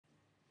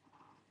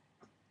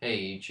Hey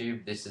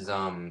YouTube, this is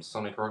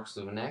Sonic Rocks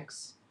with an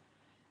X.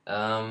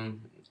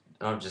 Um,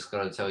 I've just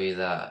got to tell you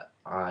that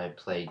I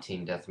played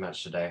Team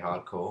Deathmatch today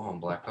hardcore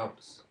on Black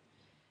Ops,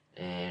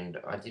 and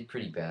I did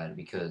pretty bad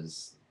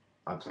because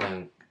I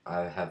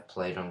have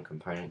played on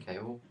component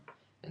cable,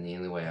 and the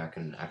only way I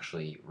can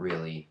actually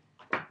really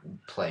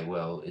play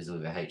well is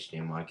with a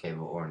HDMI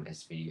cable or an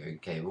S-video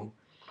cable.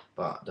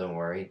 But don't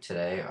worry,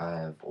 today I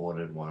have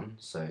ordered one,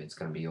 so it's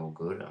going to be all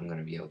good. I'm going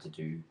to be able to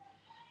do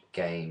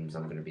games.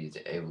 I'm going to be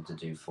able to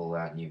do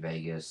Fallout New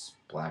Vegas,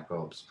 Black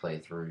Ops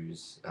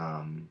playthroughs,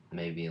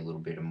 maybe a little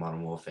bit of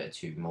Modern Warfare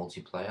 2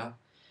 multiplayer,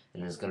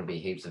 and there's going to be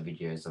heaps of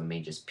videos of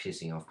me just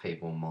pissing off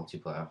people in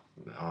multiplayer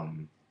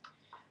on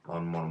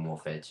Modern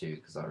Warfare 2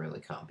 because I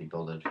really can't be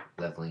bothered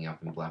leveling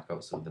up in Black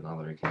Ops with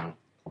another account.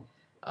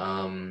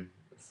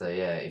 So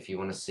yeah, if you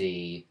want to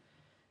see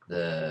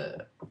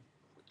the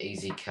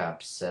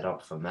easycap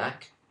setup for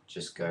Mac,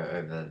 just go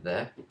over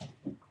there.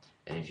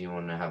 And if you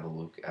want to have a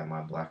look at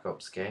my Black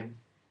Ops game,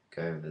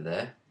 go over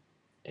there.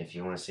 If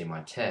you want to see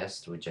my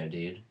test, which I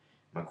did,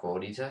 my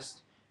quality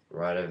test,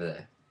 right over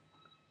there.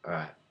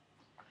 Alright.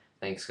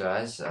 Thanks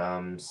guys.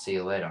 See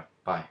you later.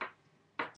 Bye.